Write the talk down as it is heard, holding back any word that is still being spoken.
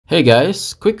Hey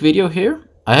guys, quick video here.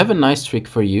 I have a nice trick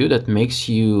for you that makes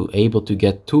you able to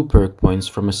get 2 perk points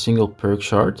from a single perk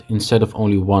shard instead of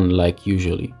only one like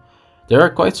usually. There are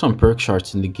quite some perk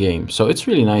shards in the game, so it's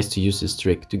really nice to use this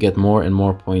trick to get more and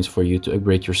more points for you to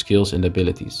upgrade your skills and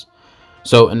abilities.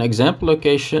 So an example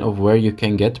location of where you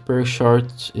can get perk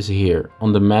shards is here,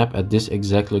 on the map at this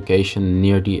exact location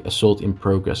near the Assault in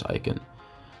Progress icon.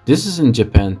 This is in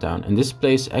Japantown and this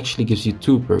place actually gives you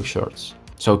 2 perk shards.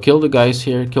 So kill the guys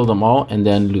here, kill them all and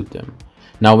then loot them.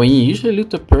 Now when you usually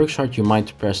loot the perk shard you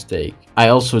might press take. I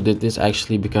also did this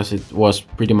actually because it was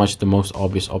pretty much the most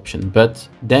obvious option, but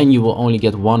then you will only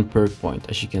get 1 perk point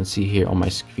as you can see here on my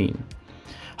screen.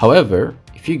 However,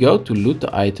 if you go to loot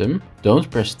the item, don't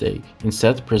press take,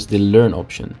 instead press the learn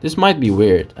option. This might be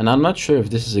weird and I'm not sure if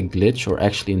this is a glitch or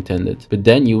actually intended, but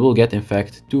then you will get in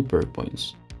fact 2 perk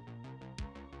points.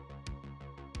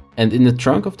 And in the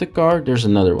trunk of the car there's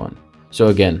another one. So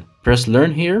again, press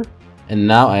learn here and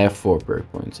now I have 4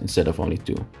 perk points instead of only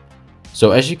 2.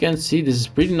 So as you can see, this is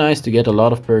pretty nice to get a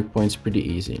lot of perk points pretty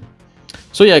easy.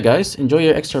 So yeah guys, enjoy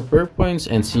your extra perk points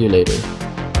and see you later.